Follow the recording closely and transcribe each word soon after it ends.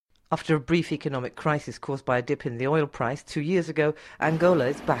After a brief economic crisis caused by a dip in the oil price 2 years ago, Angola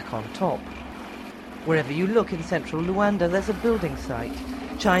is back on top. Wherever you look in central Luanda, there's a building site.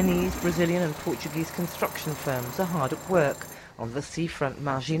 Chinese, Brazilian and Portuguese construction firms are hard at work. On the seafront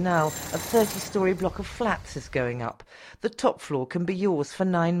Marginal, a 30-storey block of flats is going up. The top floor can be yours for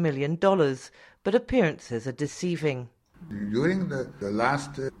 $9 million, but appearances are deceiving. During the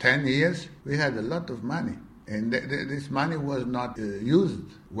last 10 years, we had a lot of money, and this money was not used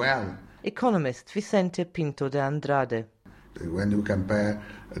well. Economist Vicente Pinto de Andrade. When you compare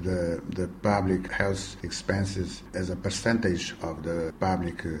the public health expenses as a percentage of the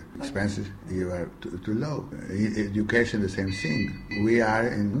public expenses, you are too low. Education, the same thing. We are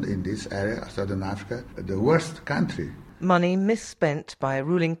in this area, Southern Africa, the worst country. Money misspent by a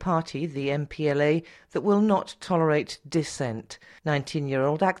ruling party, the MPLA, that will not tolerate dissent.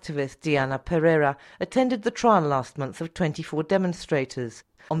 19-year-old activist Diana Pereira attended the trial last month of 24 demonstrators.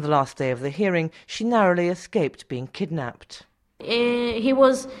 On the last day of the hearing, she narrowly escaped being kidnapped. He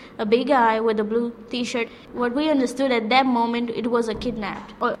was a big guy with a blue T-shirt. What we understood at that moment, it was a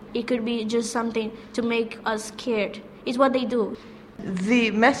kidnap. Or it could be just something to make us scared. It's what they do. The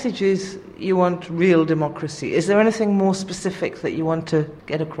message is you want real democracy. Is there anything more specific that you want to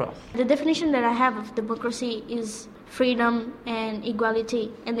get across? The definition that I have of democracy is freedom and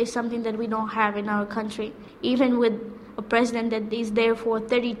equality, and it's something that we don't have in our country, even with a president that is there for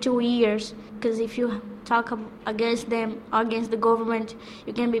 32 years, because if you talk against them, against the government,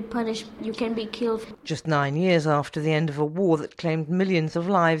 you can be punished, you can be killed. Just 9 years after the end of a war that claimed millions of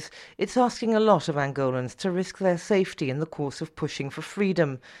lives, it's asking a lot of Angolans to risk their safety in the course of pushing for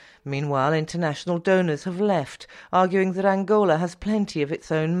freedom. Meanwhile, international donors have left, arguing that Angola has plenty of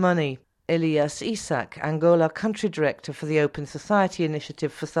its own money. Elias Isak, Angola country director for the Open Society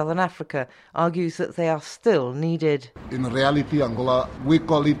Initiative for Southern Africa, argues that they are still needed. In reality, Angola, we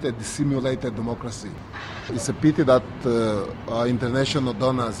call it a dissimulated democracy. It's a pity that our international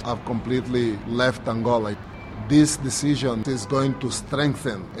donors have completely left Angola. This decision is going to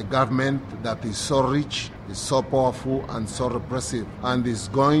strengthen a government that is so rich, is so powerful and so repressive, and is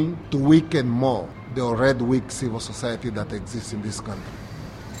going to weaken more the already weak civil society that exists in this country.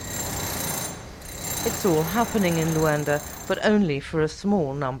 It's all happening in Luanda, but only for a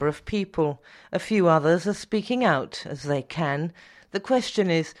small number of people. A few others are speaking out as they can. The question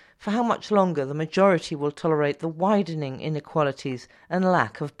is, for how much longer the majority will tolerate the widening inequalities and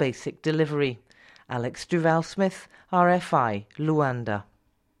lack of basic delivery. Alex Duval Smith, RFI, Luanda.